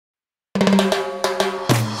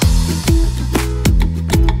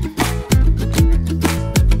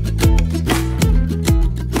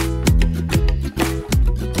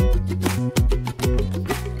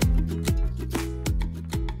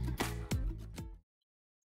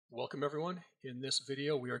Welcome everyone. In this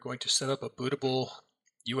video we are going to set up a bootable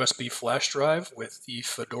USB flash drive with the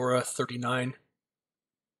Fedora 39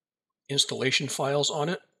 installation files on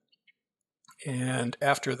it. And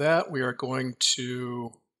after that we are going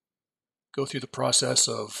to go through the process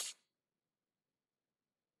of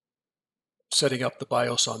setting up the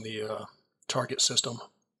BIOS on the target system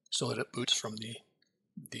so that it boots from the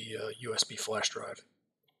USB flash drive.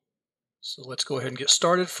 So let's go ahead and get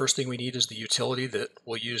started. First thing we need is the utility that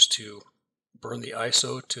we'll use to burn the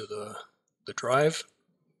ISO to the drive.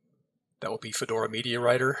 That will be Fedora Media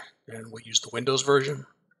Writer, and we'll use the Windows version.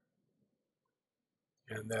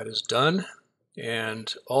 And that is done.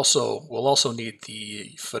 And also, we'll also need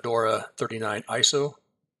the Fedora 39 ISO.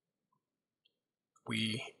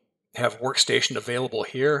 We have Workstation available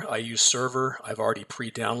here. I use Server. I've already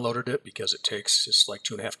pre-downloaded it because it's like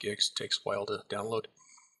 2.5 gigs. It takes a while to download.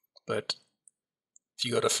 But if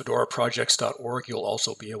you go to fedoraprojects.org, you'll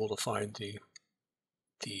also be able to find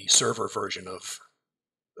the server version of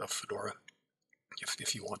Fedora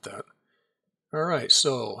if you want that. All right,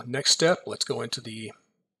 so next step, let's go into the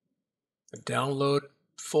download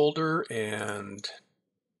folder and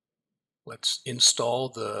let's install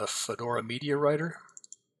the Fedora Media Writer.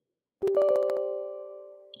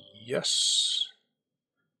 Yes.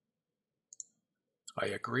 I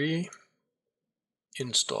agree.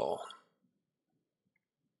 Install.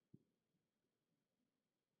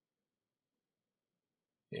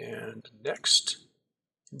 And next,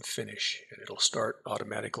 and finish, and it'll start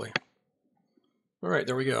automatically. All right,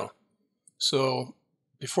 there we go. So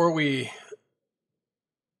before we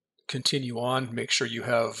continue on, make sure you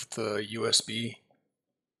have the USB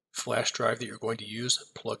flash drive that you're going to use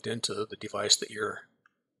plugged into the device that you're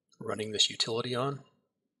running this utility on.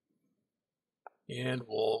 And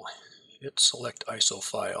we'll hit select ISO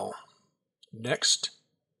file. Next,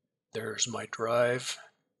 there's my drive.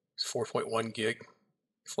 It's 4.1 gig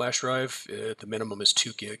flash drive. The minimum is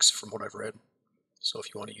 2 gigs from what I've read. So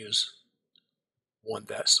if you want to use one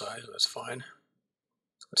that size, that's fine.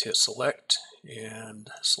 Let's hit select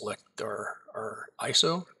and select our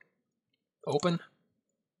ISO. Open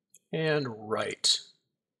and write.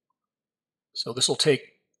 So this will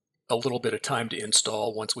take a little bit of time to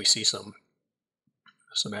install. Once we see some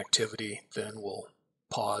activity, then we'll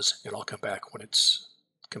pause and I'll come back when it's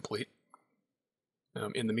complete.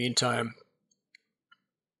 In the meantime,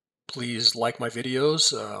 please like my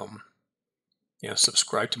videos,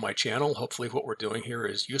 subscribe to my channel. Hopefully what we're doing here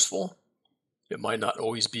is useful. It might not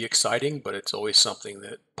always be exciting, but it's always something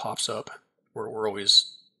that pops up. We're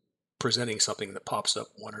always presenting something that pops up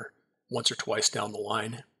once or twice down the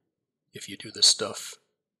line if you do this stuff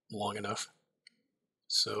long enough.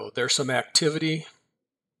 So there's some activity.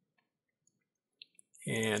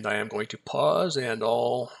 And I am going to pause and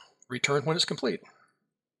I'll return when it's complete.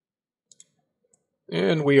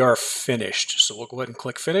 And we are finished. So we'll go ahead and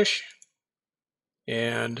click finish.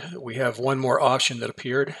 And we have one more option that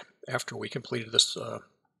appeared after we completed this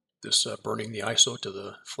burning the ISO to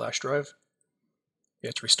the flash drive.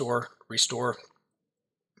 It's restore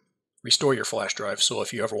your flash drive. So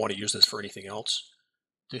if you ever want to use this for anything else,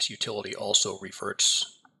 this utility also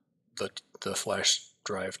reverts the flash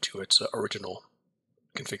drive to its original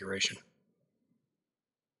configuration.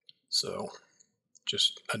 So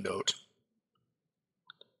just a note.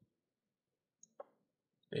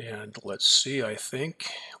 And let's see, I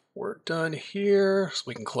think we're done here. So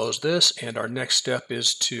we can close this, and our next step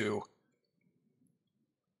is to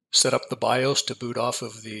set up the BIOS to boot off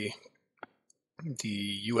of the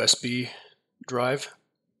USB drive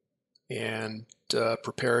and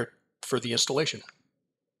prepare for the installation.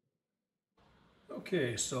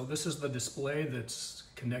 Okay, so this is the display that's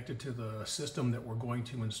connected to the system that we're going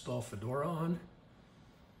to install Fedora on.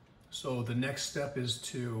 So the next step is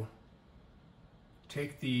to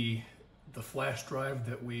take the flash drive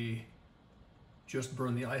that we just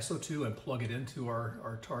burned the ISO to and plug it into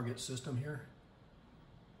our target system here.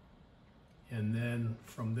 And then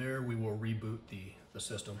from there we will reboot the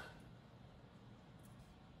system.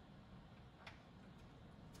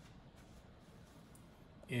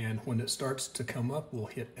 And when it starts to come up, we'll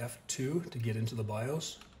hit F2 to get into the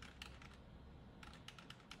BIOS.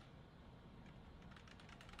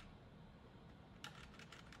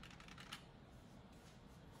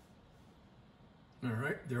 All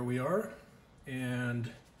right, there we are. And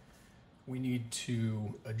we need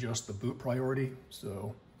to adjust the boot priority.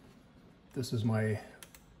 So this is my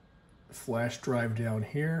flash drive down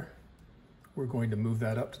here. We're going to move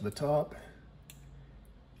that up to the top.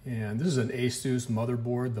 And this is an ASUS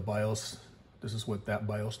motherboard. The BIOS, this is what that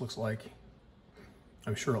BIOS looks like.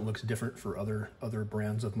 I'm sure it looks different for other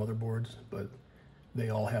brands of motherboards, but they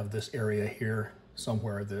all have this area here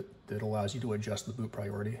somewhere that allows you to adjust the boot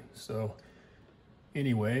priority. So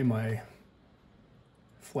anyway, my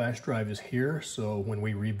flash drive is here, so when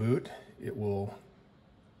we reboot, it will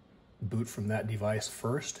boot from that device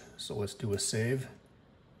first. So let's do a save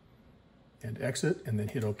and exit and then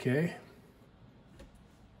hit OK.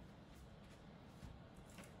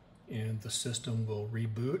 And the system will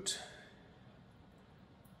reboot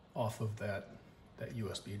off of that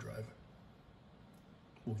USB drive.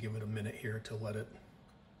 We'll give it a minute here to let it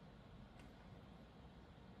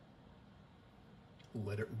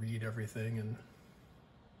read everything, and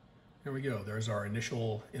there we go. There's our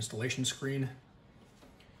initial installation screen.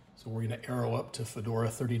 So we're going to arrow up to Fedora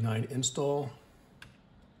 39 install,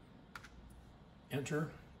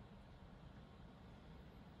 enter.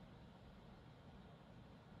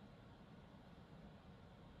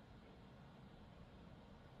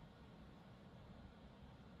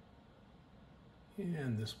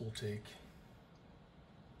 And this will take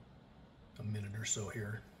a minute or so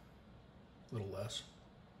here, a little less.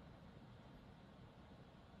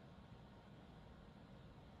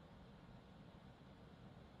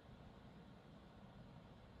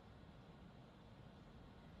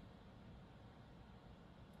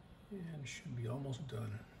 And should be almost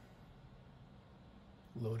done.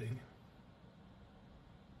 Loading.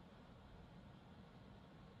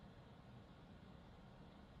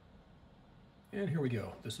 And here we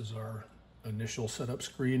go. This is our initial setup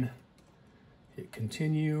screen. Hit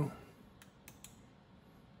continue.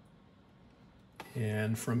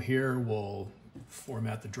 And from here, we'll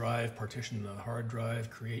format the drive, partition the hard drive,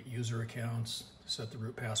 create user accounts, set the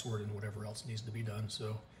root password, and whatever else needs to be done.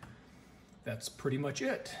 So that's pretty much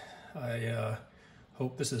it. I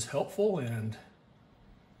hope this is helpful, and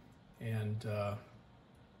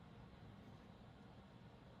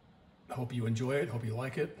hope you enjoy it, hope you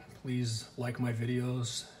like it. Please like my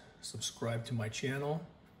videos, subscribe to my channel.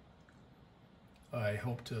 I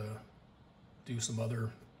hope to do some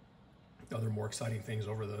other more exciting things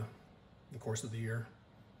over the course of the year,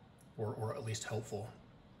 or at least helpful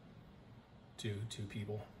to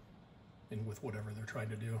people and with whatever they're trying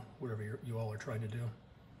to do, whatever you all are trying to do.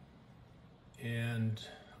 And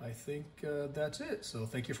I think that's it. So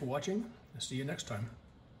thank you for watching. I'll see you next time.